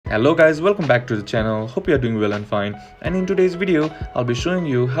Hello guys, welcome back to the channel. Hope you are doing well and fine. And in today's video, I'll be showing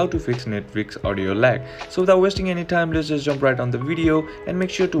you how to fix Netflix audio lag. So without wasting any time, let's just jump right on the video and make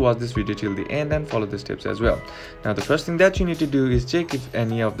sure to watch this video till the end and follow the steps as well. Now the first thing that you need to do is check if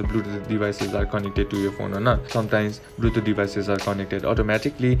any of the Bluetooth devices are connected to your phone or not. Sometimes Bluetooth devices are connected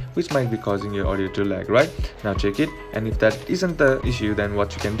automatically, which might be causing your audio to lag, right? Now check it, and if that isn't the issue, then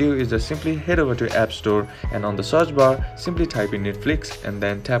what you can do is just simply head over to App Store, and on the search bar simply type in Netflix and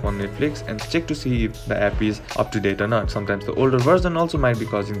then tap on Netflix and check to see if the app is up to date or not. Sometimes the older version also might be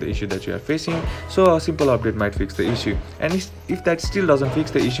causing the issue that you are facing, so a simple update might fix the issue. And if that still doesn't fix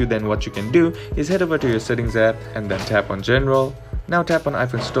the issue, then what you can do is head over to your settings app and then tap on General. Now tap on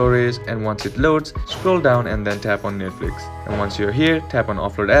iPhone storage, and once it loads, scroll down and then tap on Netflix. And once you're here, tap on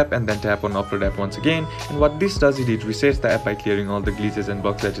Offload app and then tap on Offload app once again. And what this does is it resets the app by clearing all the glitches and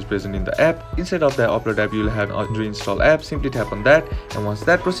bugs that is present in the app. Instead of the Offload app, you'll have an reinstall app. Simply tap on that, and once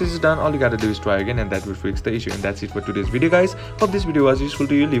that process is done, all you gotta do is try again, and that will fix the issue. And that's it for today's video, guys. Hope this video was useful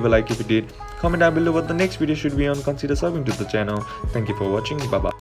to you. Leave a like if it did. Comment down below what the next video should be on. Consider subbing to the channel. Thank you for watching. Bye bye.